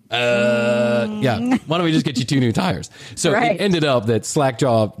 yeah, why don't we just get you 2 new tires? So it ended up that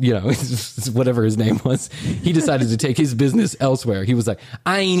Slackjaw, whatever his name was, he decided to take his business elsewhere. He was like,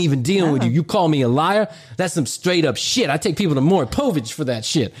 I ain't even dealing with you. You call me a liar? That's some straight up shit. I take people to More Povich for that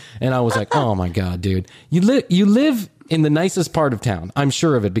shit. And I was like, oh my God, dude. You live in the nicest part of town. I'm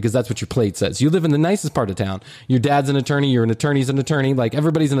sure of it because that's what your plate says. You live in the nicest part of town. Your dad's an attorney. Your attorney's an attorney.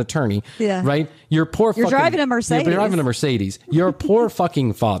 Everybody's an attorney. Yeah. Right? You're driving a Mercedes. You're driving a Mercedes. Your poor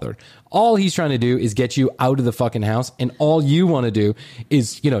fucking father. All he's trying to do is get you out of the fucking house, and all you want to do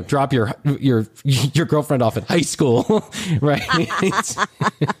is, drop your girlfriend off at high school, right?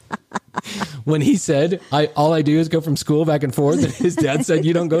 When he said, all I do is go from school back and forth, and his dad said,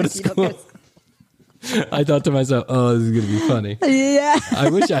 you don't go to school. I thought to myself, oh, this is going to be funny. Yeah.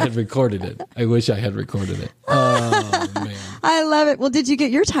 I wish I had recorded it. Oh, man. I love it. Well, did you get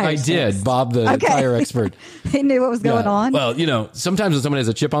your tires? I did. Bob, the tire expert. He knew what was going on. Well, sometimes when someone has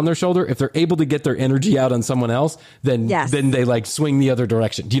a chip on their shoulder, if they're able to get their energy out on someone else, then they swing the other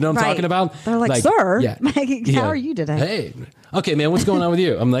direction. Do you know what I'm talking about? They're like, sir, how are you today? Hey, okay, man, what's going on with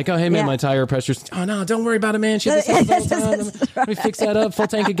you? I'm like, oh, hey, man, my tire pressure's... Oh, no, don't worry about it, man. Shit, this happens all the time. Let me fix that up. Full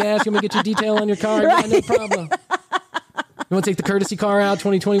tank of gas. You want me to get your detail on your car? Yeah, no problem. You want to take the courtesy car out?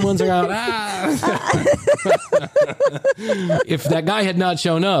 2021s are out. If that guy had not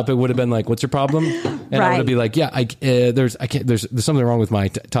shown up, it would have been like, what's your problem? And I would have been like, yeah, there's something wrong with my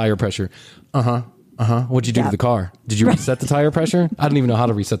tire pressure. What'd you do to the car? Did you reset the tire pressure? I don't even know how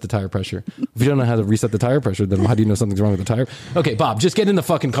to reset the tire pressure. If you don't know how to reset the tire pressure, then how do you know something's wrong with the tire? Okay, Bob, just get in the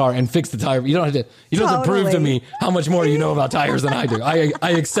fucking car and fix the tire. You don't have to prove to me how much more you know about tires than I do.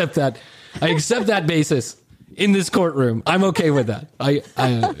 I accept that. I accept that basis in this courtroom. I'm okay with that. I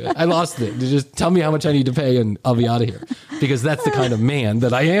lost it. Just tell me how much I need to pay and I'll be out of here, because that's the kind of man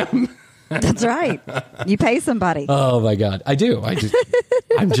that I am. That's right. You pay somebody. Oh my God. I do. I'm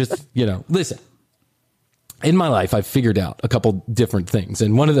just, listen. In my life, I've figured out a couple different things,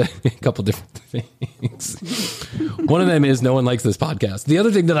 and one of them is no one likes this podcast. The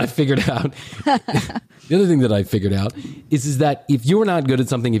other thing that I figured out, is that if you're not good at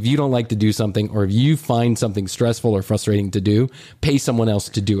something, if you don't like to do something, or if you find something stressful or frustrating to do, pay someone else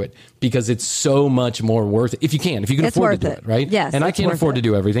to do it, because it's so much more worth it. If you can afford to do it, right? Yes. And I can't afford to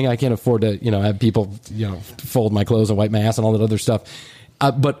do everything. I can't afford to, have people, fold my clothes and wipe my ass and all that other stuff.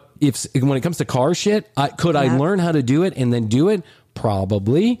 But when it comes to car shit, could I learn how to do it and then do it?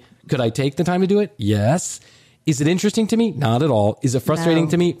 Probably. Could I take the time to do it? Yes. Is it interesting to me? Not at all. Is it frustrating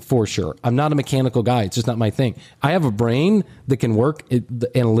to me? For sure. I'm not a mechanical guy. It's just not my thing. I have a brain that can work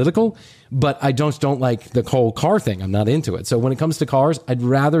analytical, but I don't like the whole car thing. I'm not into it. So when it comes to cars, I'd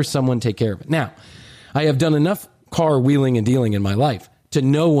rather someone take care of it. Now, I have done enough car wheeling and dealing in my life to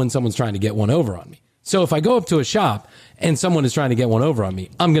know when someone's trying to get one over on me. So if I go up to a shop and someone is trying to get one over on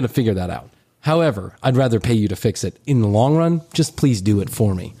me, I'm going to figure that out. However, I'd rather pay you to fix it. In the long run, just please do it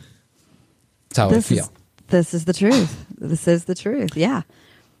for me. That's how I feel. This is the truth. This is the truth. Yeah.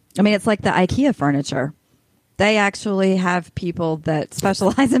 I mean, it's like the IKEA furniture. They actually have people that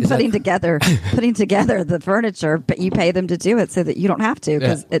specialize in putting together the furniture, but you pay them to do it so that you don't have to,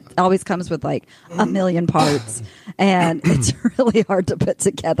 because it always comes with like a million parts, and it's really hard to put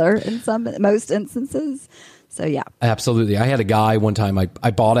together in most instances. So yeah, absolutely. I had a guy one time. I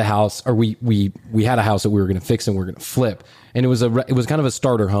bought a house, or we had a house that we were going to fix and we are going to flip, and it was kind of a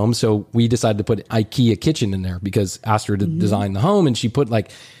starter home. So we decided to put an IKEA kitchen in there because asked her to design the home, and she put like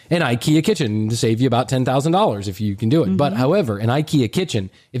an IKEA kitchen to save you about $10,000 if you can do it. But however, an IKEA kitchen,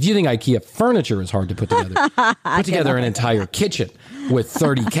 if you think IKEA furniture is hard to put together, put together an entire kitchen with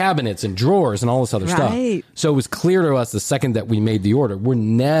 30 cabinets and drawers and all this other stuff. So it was clear to us the second that we made the order, we're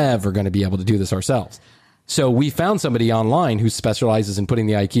never going to be able to do this ourselves. So we found somebody online who specializes in putting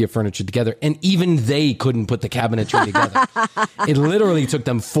the IKEA furniture together, and even they couldn't put the cabinetry together. It literally took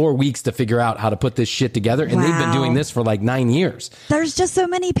them 4 weeks to figure out how to put this shit together, and they've been doing this for like 9 years. There's just so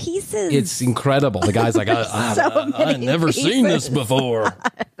many pieces. It's incredible. The guy's like, I've never seen this before.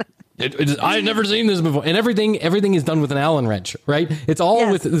 I've never seen this before. And everything is done with an Allen wrench, right? It's all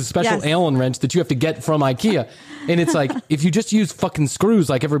with the special Allen wrench that you have to get from IKEA. And it's like, if you just use fucking screws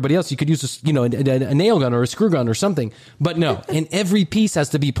like everybody else, you could use a nail gun or a screw gun or something. But no, and every piece has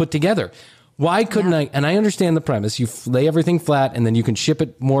to be put together. Why couldn't I? And I understand the premise. You lay everything flat and then you can ship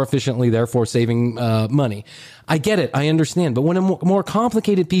it more efficiently, therefore saving money. I get it. I understand. But when a more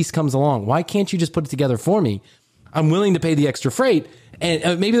complicated piece comes along, why can't you just put it together for me? I'm willing to pay the extra freight.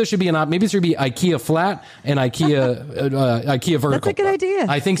 And maybe there should be maybe there should be IKEA flat and IKEA vertical. That's a good idea.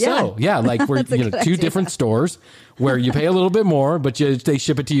 I think so. Yeah, like we're two different stores where you pay a little bit more, but they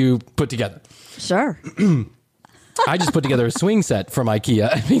ship it to you put together. Sure. I just put together a swing set from IKEA.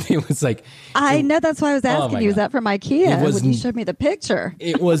 I mean, it was like... I know, that's why I was asking you. Is that from IKEA? When you showed me the picture.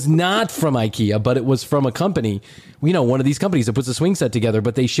 It was not from IKEA, but it was from a company. One of these companies that puts a swing set together,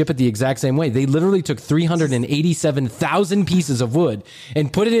 but they ship it the exact same way. They literally took 387,000 pieces of wood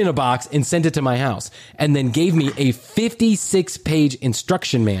and put it in a box and sent it to my house, and then gave me a 56-page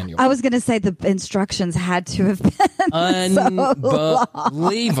instruction manual. I was going to say the instructions had to have been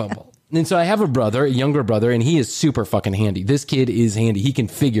unbelievable. And so I have a younger brother, and he is super fucking handy. This kid is handy. He can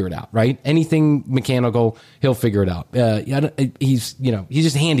figure it out, right? Anything mechanical, he'll figure it out. He's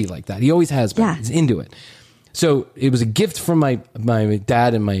just handy like that. He always has been. Yeah. He's into it. So it was a gift from my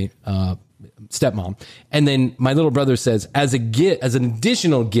dad and my stepmom. And then my little brother says, as an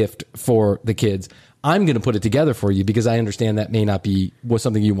additional gift for the kids, I'm going to put it together for you because I understand that may not be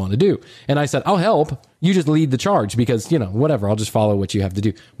something you want to do. And I said, I'll help. You just lead the charge because, whatever. I'll just follow what you have to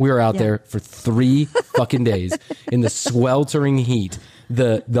do. We were out there for 3 fucking days in the sweltering heat.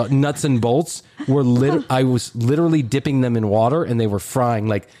 The nuts and bolts were I was literally dipping them in water and they were frying,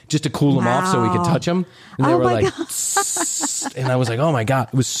 like just to cool them off so we could touch them. And they were like, and I was like, oh my God,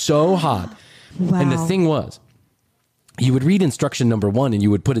 it was so hot. Wow. And the thing was, you would read instruction number 1 and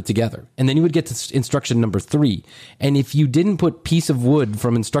you would put it together. And then you would get to instruction number 3. And if you didn't put piece of wood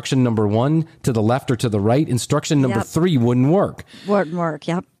from instruction number 1 to the left or to the right, instruction number 3 wouldn't work. Wouldn't work,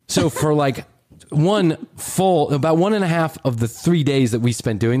 yep. So for like about 1.5 of the 3 days that we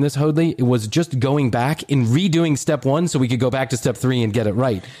spent doing this, Hoadley, it was just going back and redoing step 1 so we could go back to step 3 and get it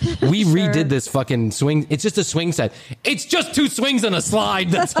right. We redid this fucking swing. It's just a swing set. It's just 2 swings and a slide.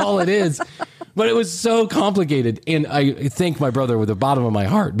 That's all it is. But it was so complicated. And I thank my brother with the bottom of my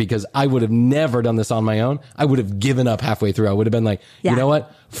heart because I would have never done this on my own. I would have given up halfway through. I would have been like, you know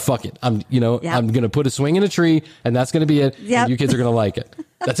what? Fuck it. I'm going to put a swing in a tree and that's going to be it. Yep. And you kids are going to like it.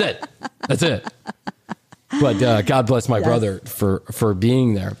 That's it. That's it. But God bless my brother for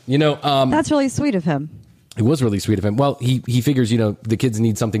being there. That's really sweet of him. It was really sweet of him. Well, he figures, the kids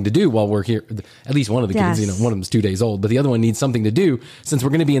need something to do while we're here. At least one of the kids, one of them's 2 days old, but the other one needs something to do since we're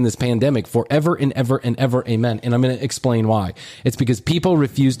going to be in this pandemic forever and ever and ever. Amen. And I'm going to explain why. It's because people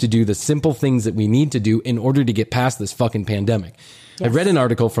refuse to do the simple things that we need to do in order to get past this fucking pandemic. Yes. I read an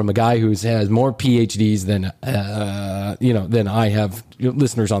article from a guy who has more PhDs than I have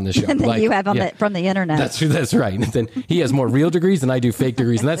listeners on this show. Than you have from the internet. That's right. And then he has more real degrees than I do fake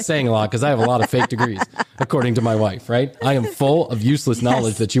degrees. And that's saying a lot because I have a lot of fake degrees, according to my wife, right? I am full of useless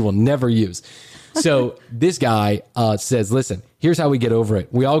knowledge that you will never use. So this guy says, listen, here's how we get over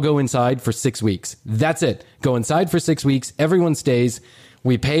it. We all go inside for 6 weeks. That's it. Go inside for 6 weeks. Everyone stays.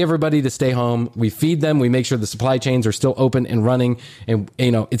 We pay everybody to stay home. We feed them. We make sure the supply chains are still open and running. And,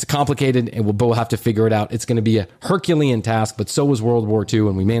 it's complicated and we'll have to figure it out. It's going to be a Herculean task, but so was World War II.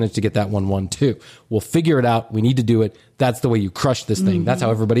 And we managed to get that one too. We'll figure it out. We need to do it. That's the way you crush this thing. That's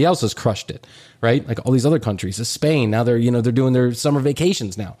how everybody else has crushed it, right? Like all these other countries, Spain. Now they're doing their summer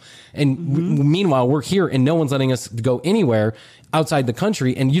vacations now. And meanwhile, we're here and no one's letting us go anywhere outside the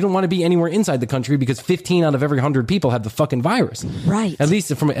country. And you don't want to be anywhere inside the country because 15 out of every 100 people have the fucking virus. Right. At least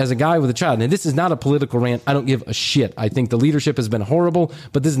as a guy with a child. And this is not a political rant. I don't give a shit. I think the leadership has been horrible,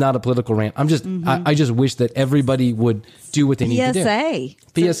 but this is not a political rant. I'm just, I just wish that everybody would do what they need to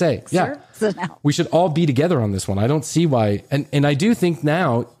do. PSA. Yeah. We should all be together on this one. I don't see why. And I do think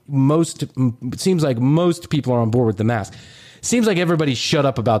now it seems like most people are on board with the mask. Seems like everybody shut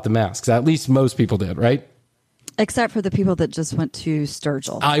up about the masks. At least most people did, right? Except for the people that just went to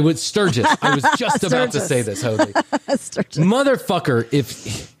Sturgill. I was Sturgis. I was just about to say this, Jose. Motherfucker,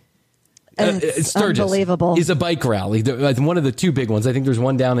 if Sturgis unbelievable. Is a bike rally. One of the two big ones. I think there's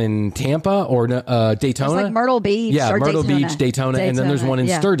one down in Tampa or Daytona. There's like Myrtle Beach. Yeah, or Myrtle Daytona. Beach, Daytona, and then there's one in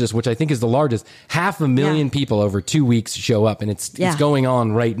Sturgis, which I think is the largest. 500,000 people over 2 weeks show up, and it's going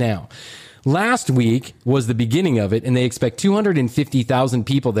on right now. Last week was the beginning of it, and they expect 250,000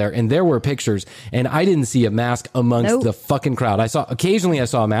 people there, and there were pictures, and I didn't see a mask amongst the fucking crowd. Occasionally I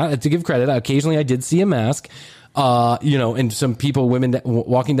saw a mask. To give credit, occasionally I did see a mask. And some people, women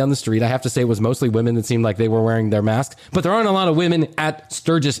walking down the street. I have to say it was mostly women that seemed like they were wearing their masks, but there aren't a lot of women at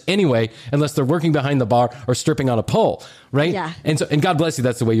Sturgis anyway, unless they're working behind the bar or stripping on a pole, right? Yeah. And God bless you,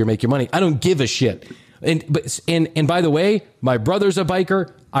 that's the way you make your money. I don't give a shit. And by the way, my brother's a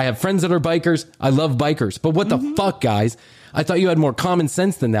biker. I have friends that are bikers. I love bikers. But what the fuck, guys? I thought you had more common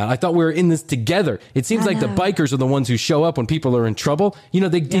sense than that. I thought we were in this together. It seems like the bikers are the ones who show up when people are in trouble.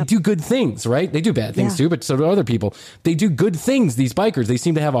 They do good things, right? They do bad things too, but so do other people. They do good things, these bikers. They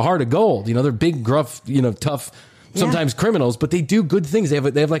seem to have a heart of gold. They're big, gruff, tough, sometimes criminals, but they do good things. They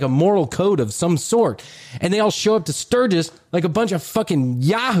have like a moral code of some sort. And they all show up to Sturgis like a bunch of fucking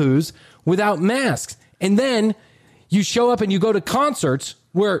yahoos without masks. And then you show up and you go to concerts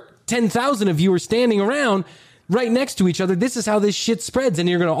where 10,000 of you are standing around right next to each other. This is how this shit spreads. And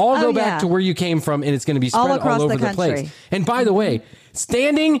you're going to all go back to where you came from, and it's going to be spread all over the place. And by the way,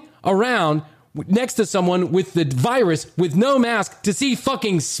 standing around next to someone with the virus with no mask to see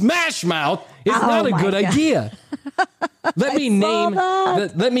fucking Smash Mouth is not a good idea. Let me name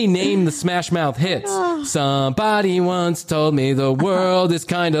the Smash Mouth hits. Somebody once told me the world is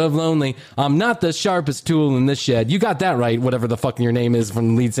kind of lonely. I'm not the sharpest tool in the shed. You got that right, whatever the fuck your name is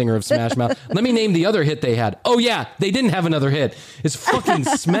from the lead singer of Smash Mouth. Let me name the other hit they had. Oh yeah, they didn't have another hit. It's fucking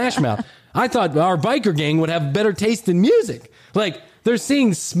Smash Mouth. I thought our biker gang would have better taste in music. Like, they're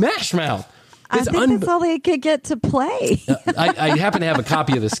seeing Smash Mouth. I think that's all they could get to play. I happen to have a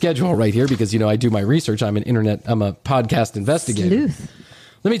copy of the schedule right here because, I do my research. I'm a podcast investigator. Sleuth.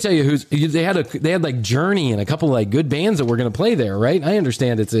 Let me tell you they had like Journey and a couple of like good bands that were going to play there, right? I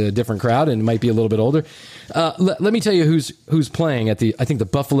understand it's a different crowd and it might be a little bit older. Let me tell you who's playing at I think the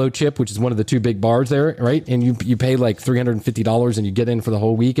Buffalo Chip, which is one of the two big bars there, right? And you pay like $350 and you get in for the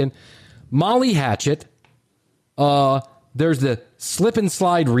whole weekend. Molly Hatchet. There's the Slip and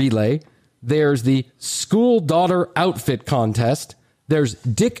Slide Relay. There's the School Daughter Outfit Contest. There's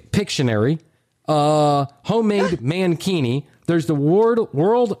Dick Pictionary, Homemade Mankini. There's the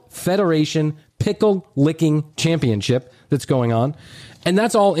World Federation Pickle Licking Championship that's going on. And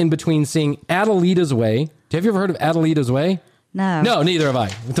that's all in between seeing Adelita's Way. Have you ever heard of Adelita's Way? No. No, neither have I.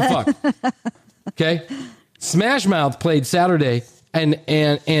 What the fuck? Okay. Smash Mouth played Saturday. And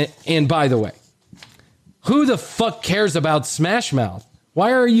by the way, who the fuck cares about Smash Mouth?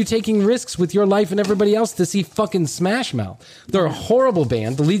 Why are you taking risks with your life and everybody else to see fucking Smash Mouth? They're a horrible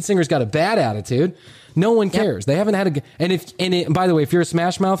band. The lead singer's got a bad attitude. No one cares. They haven't had and by the way, if you're a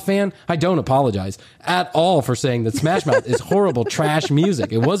Smash Mouth fan, I don't apologize at all for saying that Smash Mouth is horrible trash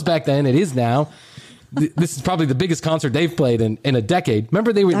music. It was back then. It is now. This is probably the biggest concert they've played in a decade.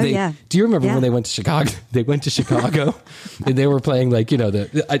 Remember do you remember when they went to Chicago? They went to Chicago and they were playing like,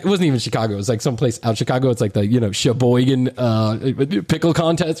 it wasn't even Chicago. It was like someplace out Chicago. It's like the, Sheboygan pickle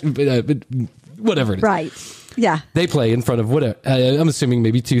contest, whatever it is. Right. Yeah. They play in front of I'm assuming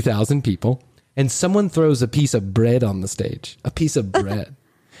maybe 2,000 people, and someone throws a piece of bread on the stage, a piece of bread.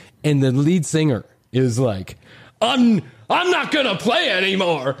 And the lead singer is like, I'm not going to play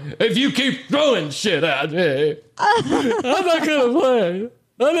anymore if you keep throwing shit at me. I'm not going to play.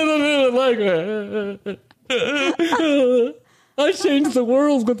 I don't like it. I changed the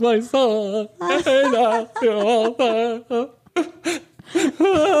world with my song. The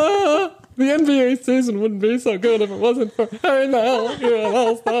NBA season wouldn't be so good if it wasn't for Hey Now, you're an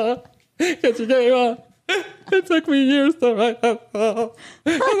all-star. Get your game on. It took me years to write that song.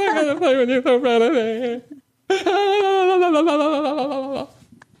 I'm not going to play when you throw bread at me.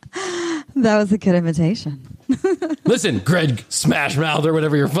 That was a good imitation. Listen, Greg Smashmouth or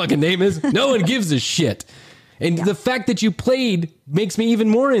whatever your fucking name is. No one gives a shit. And the fact that you played makes me even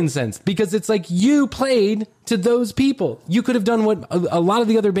more incensed because it's like you played to those people. You could have done what a lot of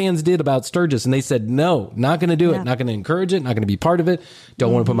the other bands did about Sturgis, and they said, no, not going to do it, not going to encourage it, not going to be part of it.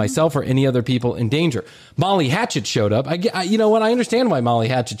 Don't want to put myself or any other people in danger. Molly Hatchet showed up. You know what? I understand why Molly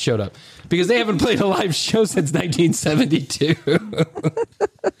Hatchet showed up because they haven't played a live show since 1972.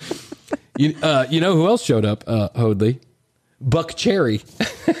 You know who else showed up, Hoadley? Buck Cherry.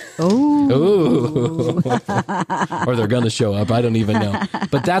 Ooh. Or they're going to show up. I don't even know.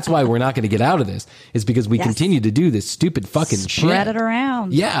 But that's why we're not going to get out of this, is because we continue to do this stupid fucking shit. Spread it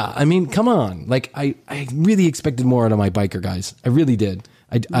around. Yeah. I mean, come on. Like, I really expected more out of my biker guys. I really did.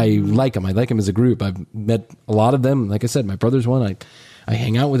 I like them. I like them as a group. I've met a lot of them. Like I said, my brother's one. I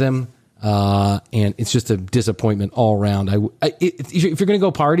hang out with them. And it's just a disappointment all around. If you're going to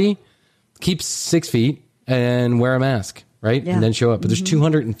go party, keep 6 feet and wear a mask. Right? Yeah. And then show up. But there's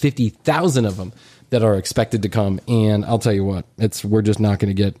 250,000 of them that are expected to come. And I'll tell you what, we're not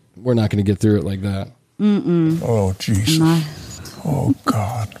going to get through it like that. Oh, Jesus. Oh,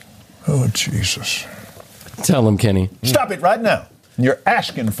 God. Oh, Jesus. Tell him, Kenny. Stop it right now. You're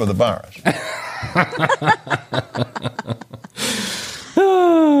asking for the virus.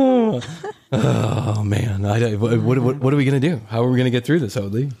 Oh man. What are we going to do? How are we going to get through this,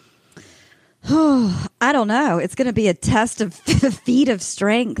 Hoadley? I don't know. It's going to be a test of feat of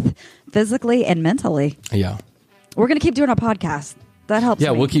strength, physically and mentally. Yeah. We're going to keep doing our podcast. That helps.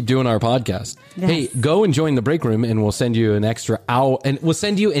 Yeah, we'll keep doing our podcast. Yes. Hey, go and join the break room, and we'll send you an extra hour, and we'll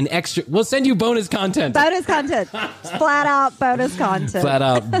send you bonus content. Bonus content. Flat out bonus content. Flat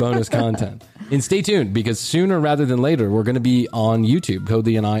out bonus content. And stay tuned, because sooner rather than later, we're going to be on YouTube.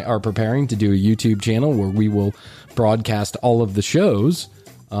 Cody and I are preparing to do a YouTube channel where we will broadcast all of the shows.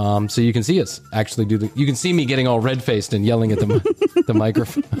 So you can see us actually you can see me getting all red-faced and yelling at the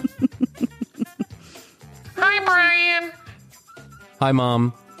microphone. Hi, Brian. Hi,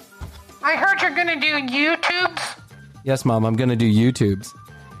 Mom. I heard you're going to do YouTubes. Yes, Mom, I'm going to do YouTubes.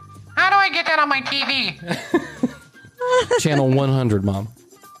 How do I get that on my TV? Channel 100, Mom.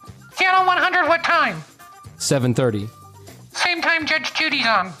 Channel 100, what time? 7:30. Same time Judge Judy's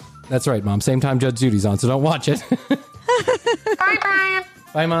on. That's right, Mom. Same time Judge Judy's on, so don't watch it. Bye, Brian.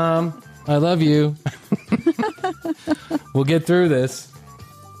 Bye, Mom. I love you. We'll get through this.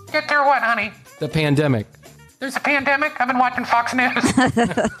 Get through what, honey? The pandemic. There's a pandemic? I've been watching Fox News.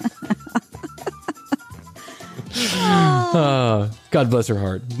 God bless her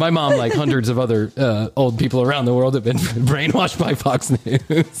heart. My mom, like hundreds of other old people around the world, have been brainwashed by Fox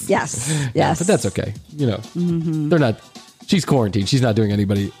News. Yes. Yeah, but that's okay. You know, they're not... She's quarantined. She's not doing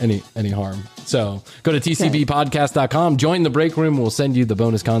anybody any harm. So go to tcbpodcast.com, join the break room. We'll send you the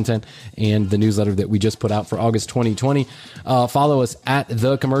bonus content and the newsletter that we just put out for August 2020. Follow us at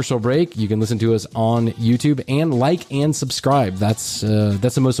The Commercial Break. You can listen to us on YouTube and like and subscribe. That's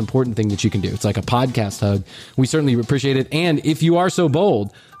the most important thing that you can do. It's like a podcast hug. We certainly appreciate it. And if you are so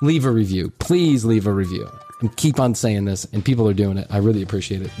bold, leave a review. Please leave a review. And keep on saying this, and people are doing it. I really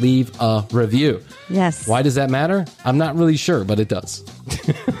appreciate it. Leave a review. Yes. Why does that matter? I'm not really sure, but it does.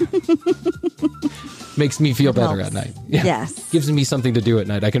 Makes me feel better at night. Yeah. Yes. Gives me something to do at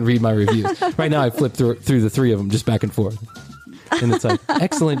night. I can read my reviews. Right now, I flip through the three of them just back and forth. And it's like,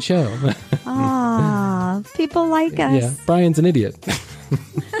 excellent show. Ah, people like us. Yeah, Brian's an idiot.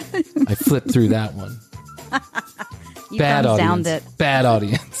 I flipped through that one. Bad audience. Bad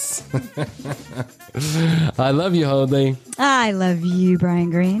audience. I love you, Hoadley. I love you, Brian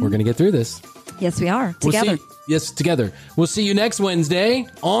Green. We're going to get through this. Yes, we are. Together. Together. We'll see you next Wednesday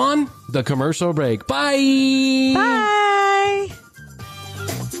on The Commercial Break. Bye. Bye.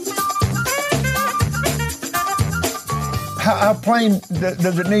 How plain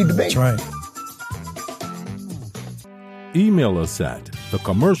does it need to be? That's right. Email us at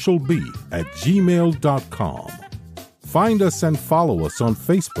thecommercialbeat@gmail.com. Find us and follow us on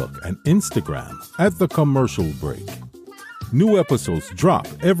Facebook and Instagram at The Commercial Break. New episodes drop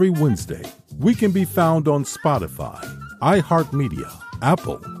every Wednesday. We can be found on Spotify, iHeartMedia,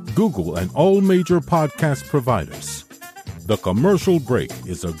 Apple, Google, and all major podcast providers. The Commercial Break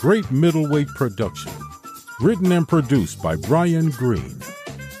is a great middleweight production. Written and produced by Brian Green.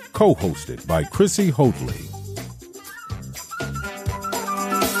 Co-hosted by Chrissy Hoadley.